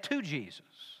 say that to Jesus.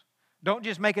 Don't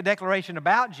just make a declaration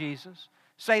about Jesus.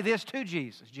 Say this to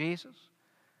Jesus. Jesus,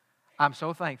 I'm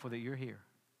so thankful that you're here.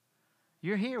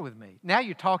 You're here with me. Now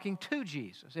you're talking to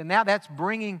Jesus. And now that's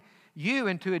bringing you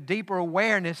into a deeper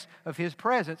awareness of His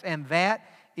presence. And that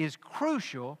is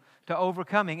crucial to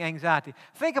overcoming anxiety.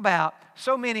 Think about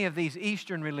so many of these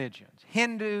Eastern religions,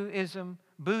 Hinduism,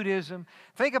 Buddhism.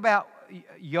 Think about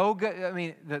yoga, I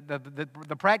mean,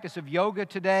 the practice of yoga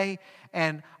today,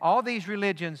 and all these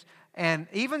religions, and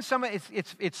even some,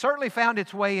 it's certainly found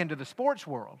its way into the sports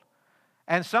world.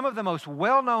 And some of the most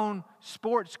well-known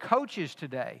sports coaches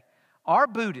today are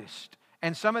Buddhist,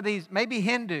 and some of these, maybe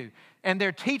Hindu, and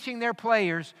they're teaching their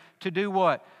players to do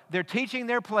what? They're teaching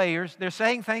their players, they're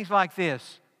saying things like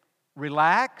this: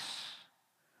 relax,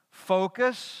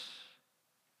 focus,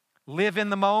 live in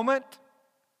the moment.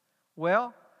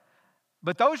 Well,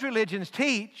 but those religions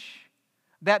teach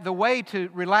that the way to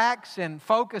relax and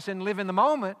focus and live in the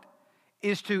moment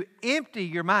is to empty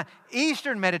your mind.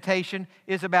 Eastern meditation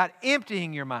is about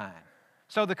emptying your mind.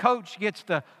 So the coach gets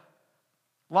the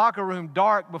locker room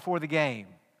dark before the game,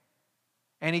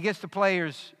 and he gets the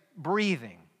players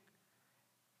breathing,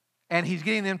 and he's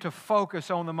getting them to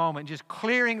focus on the moment, just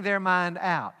clearing their mind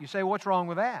out. You say, what's wrong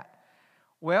with that?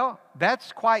 Well,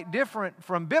 that's quite different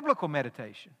from biblical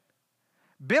meditation.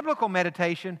 Biblical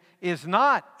meditation is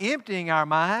not emptying our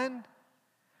mind.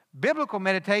 Biblical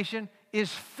meditation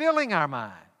is filling our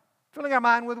mind. Filling our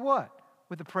mind with what?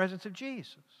 With the presence of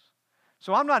Jesus.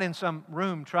 So I'm not in some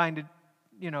room trying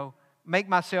to, make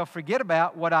myself forget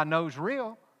about what I know is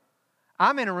real.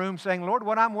 I'm in a room saying, Lord,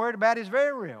 what I'm worried about is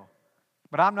very real.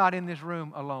 But I'm not in this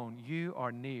room alone. You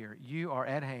are near. You are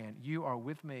at hand. You are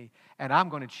with me. And I'm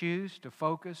going to choose to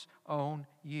focus on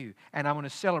you. And I'm going to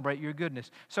celebrate your goodness.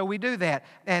 So we do that,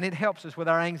 and it helps us with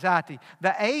our anxiety.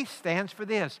 The A stands for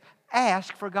this: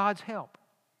 ask for God's help.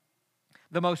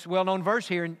 The most well-known verse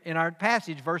here in our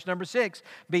passage, verse number 6,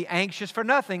 be anxious for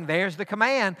nothing. There's the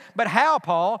command. But how,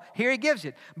 Paul? Here he gives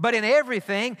it. But in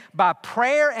everything, by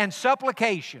prayer and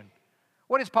supplication.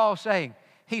 What is Paul saying?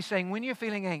 He's saying, when you're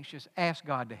feeling anxious, ask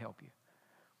God to help you.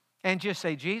 And just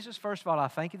say, Jesus, first of all, I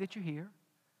thank you that you're here.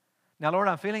 Now, Lord,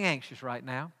 I'm feeling anxious right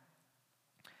now.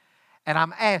 And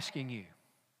I'm asking you,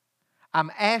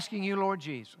 Lord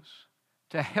Jesus,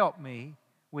 to help me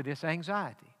with this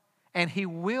anxiety. And He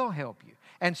will help you.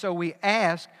 And so we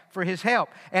ask for His help.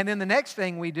 And then the next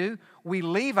thing we do, we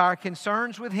leave our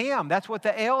concerns with Him. That's what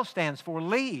the L stands for,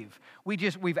 leave.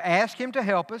 We've asked Him to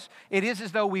help us. It is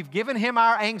as though we've given Him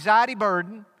our anxiety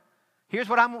burden. Here's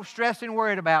what I'm stressed and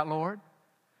worried about, Lord.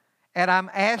 And I'm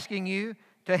asking you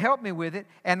to help me with it.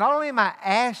 And not only am I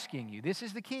asking you, this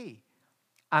is the key,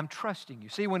 I'm trusting you.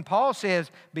 See, when Paul says,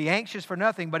 be anxious for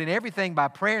nothing, but in everything by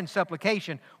prayer and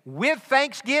supplication with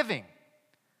thanksgiving,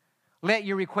 let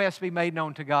your requests be made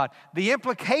known to God. The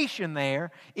implication there,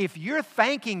 if you're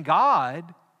thanking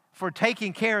God for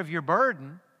taking care of your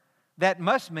burden, that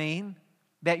must mean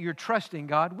that you're trusting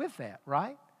God with that,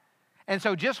 right? And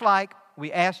so just like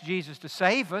we ask Jesus to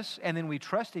save us and then we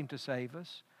trust Him to save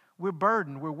us, we're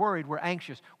burdened, we're worried, we're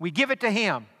anxious. We give it to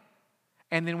Him,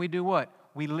 and then we do what?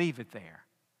 We leave it there.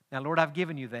 Now, Lord, I've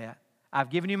given you that.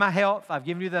 I've given you my health. I've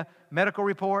given you the medical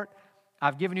report.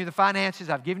 I've given you the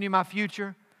finances. I've given you my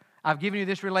future. I've given you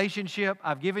this relationship.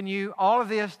 I've given you all of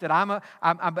this that I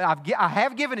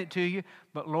have given it to you,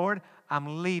 but Lord,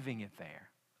 I'm leaving it there.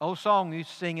 Old song we used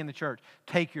to sing in the church,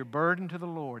 take your burden to the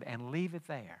Lord and leave it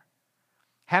there.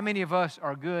 How many of us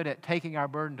are good at taking our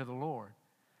burden to the Lord?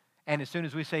 And as soon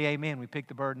as we say amen, we pick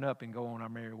the burden up and go on our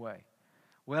merry way.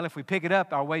 Well, if we pick it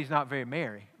up, our way's not very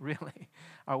merry, really.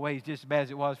 Our way's just as bad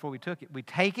as it was before we took it. We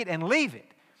take it and leave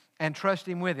it and trust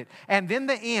Him with it. And then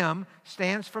the M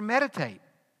stands for meditate.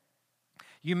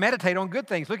 You meditate on good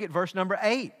things. Look at verse number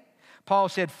 8. Paul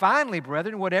said, finally,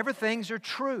 brethren, whatever things are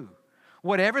true,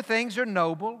 whatever things are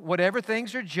noble, whatever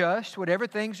things are just, whatever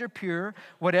things are pure,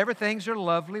 whatever things are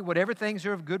lovely, whatever things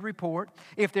are of good report,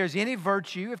 if there's any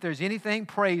virtue, if there's anything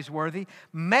praiseworthy,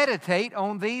 meditate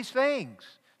on these things.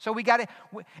 So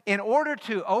in order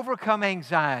to overcome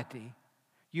anxiety,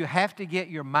 you have to get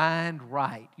your mind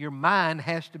right. Your mind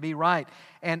has to be right.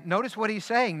 And notice what he's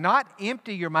saying. Not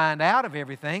empty your mind out of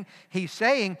everything. He's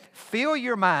saying fill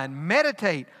your mind.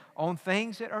 Meditate on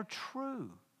things that are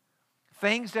true.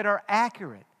 Things that are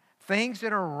accurate. Things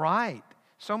that are right.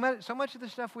 So much of the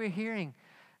stuff we're hearing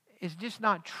is just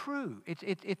not true.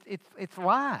 It's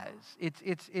lies.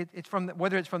 It's from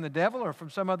whether it's from the devil or from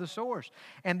some other source.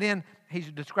 And then he's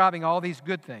describing all these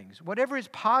good things. Whatever is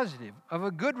positive, of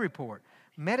a good report.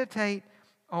 Meditate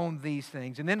on these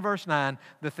things. And then verse 9,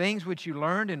 the things which you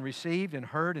learned and received and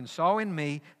heard and saw in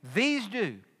me, these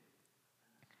do.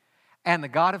 And the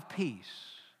God of peace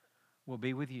will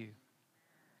be with you.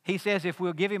 He says if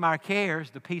we'll give Him our cares,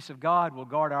 the peace of God will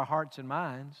guard our hearts and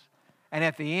minds. And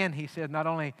at the end, he said, not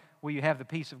only will you have the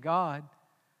peace of God,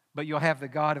 but you'll have the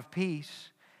God of peace,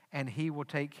 and He will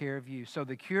take care of you. So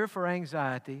the cure for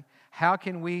anxiety, how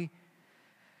can we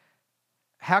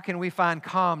find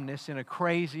calmness in a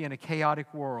crazy and a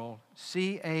chaotic world?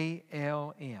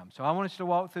 CALM. So I want us to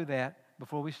walk through that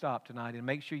before we stop tonight and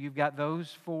make sure you've got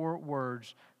those 4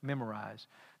 words memorized.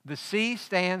 The C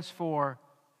stands for,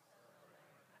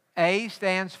 A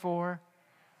stands for,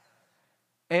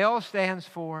 L stands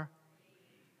for,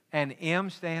 and M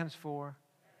stands for.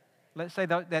 Let's say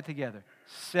that together.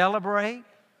 Celebrate,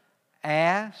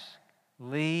 ask,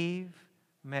 leave,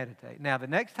 meditate. Now, the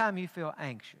next time you feel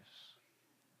anxious,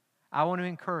 I want to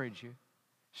encourage you,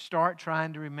 start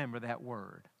trying to remember that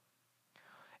word.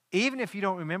 Even if you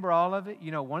don't remember all of it,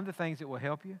 one of the things that will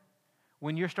help you,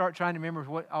 when you start trying to remember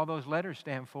what all those letters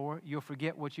stand for, you'll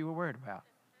forget what you were worried about.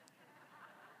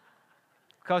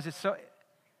 Because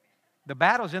the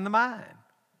battle's in the mind.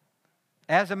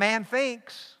 As a man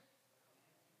thinks,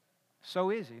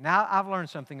 so is he. Now, I've learned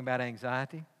something about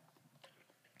anxiety.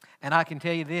 And I can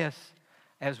tell you this,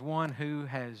 as one who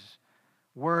has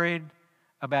worried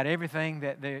about everything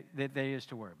that there is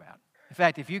to worry about. In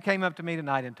fact, if you came up to me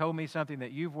tonight and told me something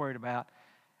that you've worried about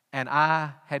and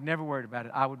I had never worried about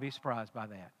it, I would be surprised by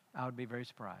that. I would be very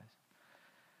surprised.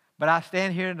 But I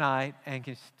stand here tonight and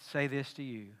can say this to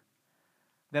you,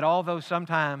 that although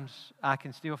sometimes I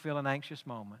can still feel an anxious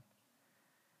moment,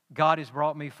 God has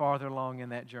brought me farther along in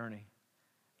that journey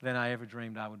than I ever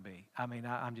dreamed I would be. I mean,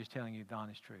 I'm just telling you the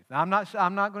honest truth. Now, I'm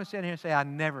not going to sit here and say I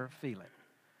never feel it.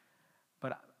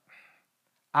 But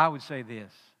I would say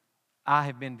this. I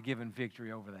have been given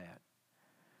victory over that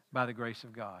by the grace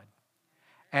of God.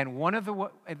 And one of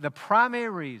the primary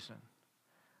reason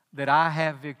that I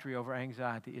have victory over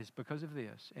anxiety is because of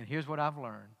this. And here's what I've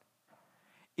learned.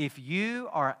 If you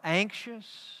are anxious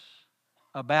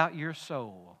about your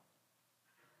soul,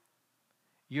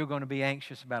 you're going to be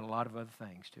anxious about a lot of other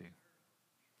things too.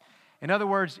 In other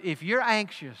words, if you're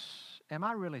anxious, am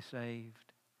I really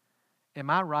saved? Am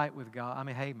I right with God? I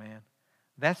mean, hey man,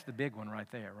 that's the big one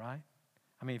right there, right?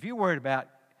 I mean, if you're worried about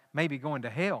maybe going to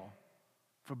hell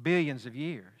for billions of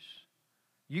years,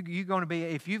 you're going to be,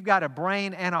 if you've got a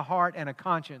brain and a heart and a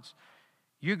conscience,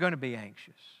 you're going to be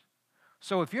anxious.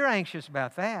 So if you're anxious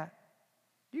about that,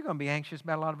 you're going to be anxious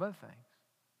about a lot of other things.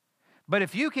 But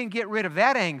if you can get rid of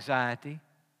that anxiety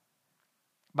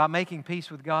by making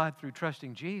peace with God through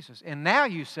trusting Jesus, and now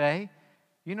you say,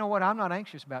 you know what, I'm not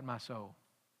anxious about my soul.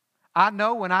 I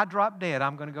know when I drop dead,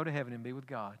 I'm going to go to heaven and be with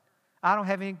God. I don't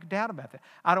have any doubt about that.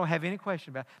 I don't have any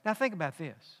question about it. Now think about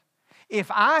this. If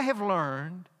I have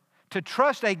learned to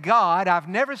trust a God I've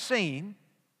never seen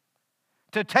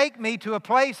to take me to a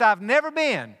place I've never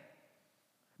been,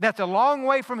 that's a long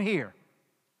way from here,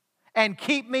 and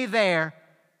keep me there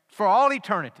for all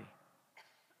eternity,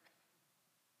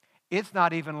 it's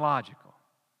not even logical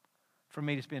for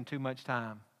me to spend too much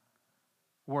time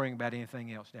worrying about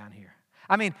anything else down here.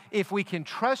 I mean, if we can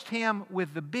trust Him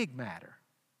with the big matter,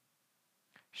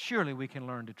 surely we can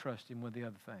learn to trust Him with the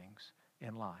other things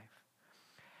in life.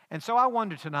 And so I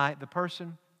wonder tonight, the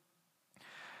person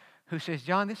who says,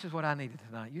 John, this is what I needed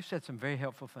tonight. You said some very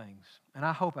helpful things, and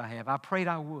I hope I have. I prayed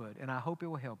I would, and I hope it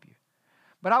will help you.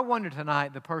 But I wonder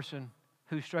tonight, the person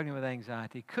who's struggling with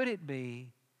anxiety, could it be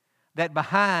that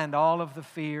behind all of the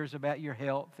fears about your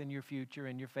health and your future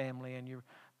and your family and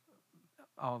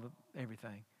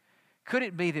everything, could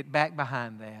it be that back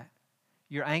behind that,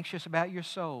 you're anxious about your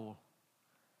soul,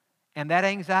 and that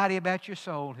anxiety about your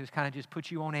soul has kind of just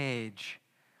put you on edge,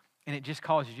 and it just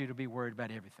causes you to be worried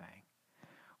about everything?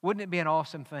 Wouldn't it be an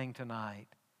awesome thing tonight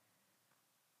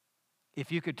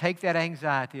if you could take that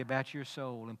anxiety about your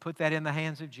soul and put that in the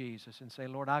hands of Jesus and say,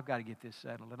 Lord, I've got to get this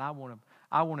settled, and I want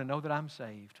to know that I'm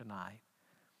saved tonight.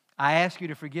 I ask you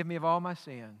to forgive me of all my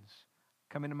sins.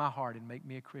 Come into my heart and make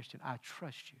me a Christian. I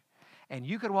trust you. And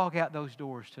you could walk out those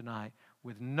doors tonight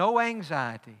with no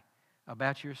anxiety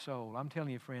about your soul. I'm telling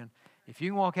you, friend, if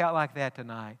you can walk out like that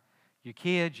tonight, your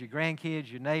kids, your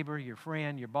grandkids, your neighbor, your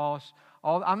friend, your boss,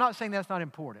 I'm not saying that's not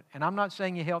important. And I'm not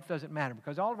saying your health doesn't matter,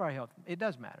 because all of our health, it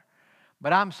does matter.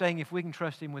 But I'm saying if we can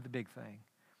trust Him with the big thing,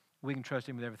 we can trust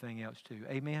Him with everything else too.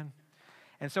 Amen?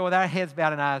 And so with our heads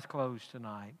bowed and eyes closed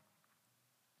tonight,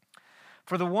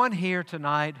 for the one here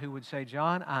tonight who would say,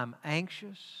 John, I'm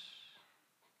anxious,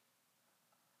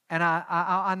 and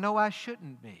I know I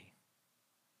shouldn't be.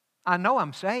 I know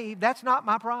I'm saved. That's not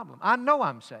my problem. I know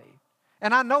I'm saved.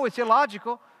 And I know it's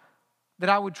illogical that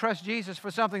I would trust Jesus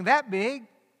for something that big.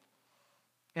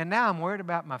 And now I'm worried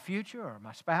about my future or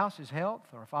my spouse's health,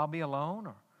 or if I'll be alone,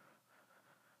 or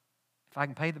if I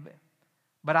can pay the bill.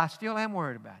 But I still am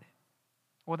worried about it.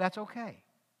 Well, that's okay.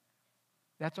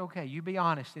 That's okay. You be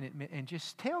honest and admit, and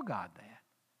just tell God that.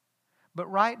 But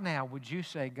right now, would you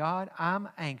say, God, I'm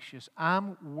anxious,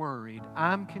 I'm worried,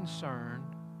 I'm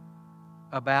concerned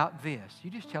about this. You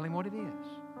just tell Him what it is.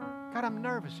 God, I'm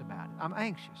nervous about it. I'm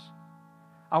anxious.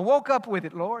 I woke up with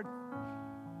it, Lord.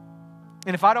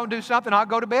 And if I don't do something, I'll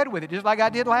go to bed with it, just like I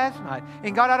did last night.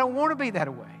 And God, I don't want to be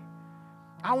that way.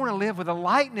 I want to live with a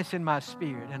lightness in my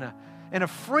spirit and a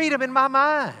freedom in my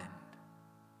mind,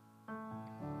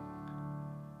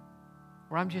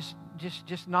 where I'm just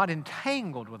not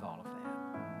entangled with all of that.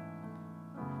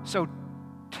 So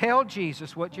tell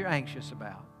Jesus what you're anxious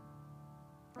about.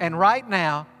 And right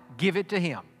now, give it to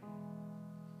Him.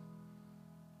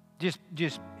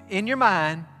 Just in your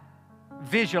mind,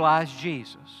 visualize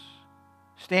Jesus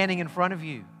standing in front of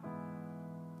you.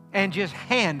 And just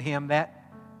hand Him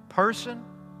that person,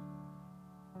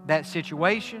 that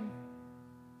situation,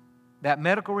 that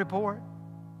medical report,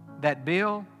 that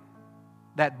bill,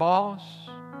 that boss.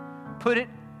 Put it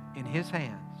in His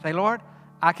hands. Say, Lord,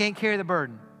 I can't carry the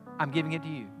burden. I'm giving it to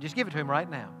You. Just give it to Him right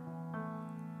now.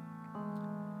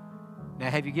 Now,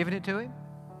 have you given it to Him?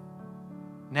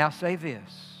 Now say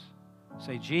this.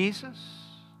 Say, Jesus,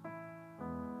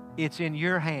 it's in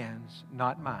Your hands,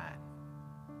 not mine.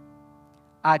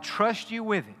 I trust You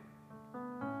with it.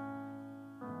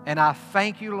 And I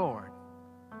thank You, Lord,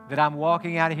 that I'm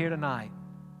walking out of here tonight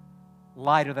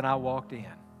lighter than I walked in.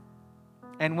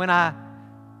 And when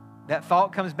that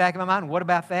thought comes back in my mind, what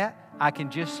about that? I can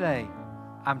just say,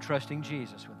 I'm trusting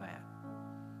Jesus with that.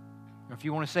 Or if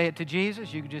you want to say it to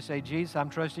Jesus, you can just say, Jesus, I'm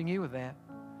trusting You with that.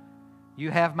 You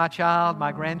have my child,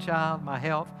 my grandchild, my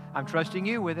health. I'm trusting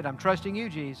You with it. I'm trusting You,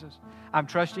 Jesus. I'm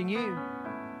trusting You.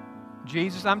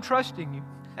 Jesus, I'm trusting You.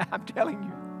 I'm telling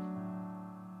you.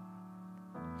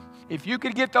 If you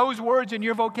could get those words in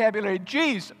your vocabulary,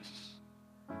 Jesus,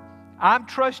 I'm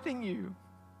trusting You,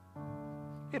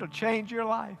 it'll change your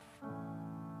life.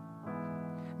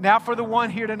 Now for the one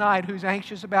here tonight who's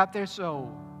anxious about their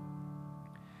soul,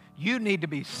 you need to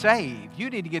be saved. You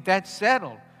need to get that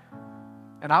settled.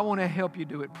 And I want to help you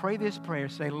do it. Pray this prayer.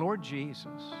 Say, Lord Jesus,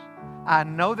 I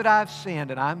know that I've sinned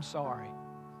and I'm sorry.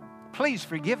 Please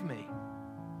forgive me.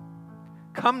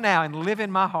 Come now and live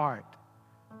in my heart.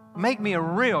 Make me a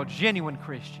real, genuine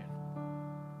Christian.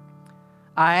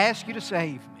 I ask You to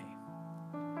save me.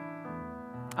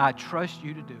 I trust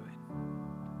You to do it.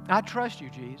 I trust You,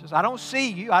 Jesus. I don't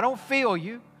see You. I don't feel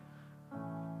You.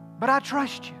 But I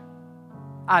trust You.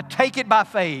 I take it by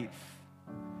faith.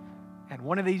 And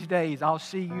one of these days, I'll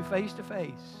see You face to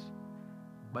face.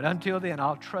 But until then,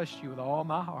 I'll trust You with all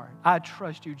my heart. I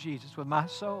trust You, Jesus, with my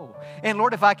soul. And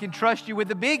Lord, if I can trust You with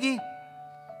the biggie,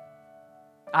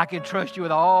 I can trust You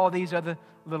with all these other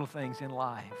little things in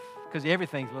life. Because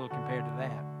everything's little compared to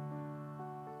that.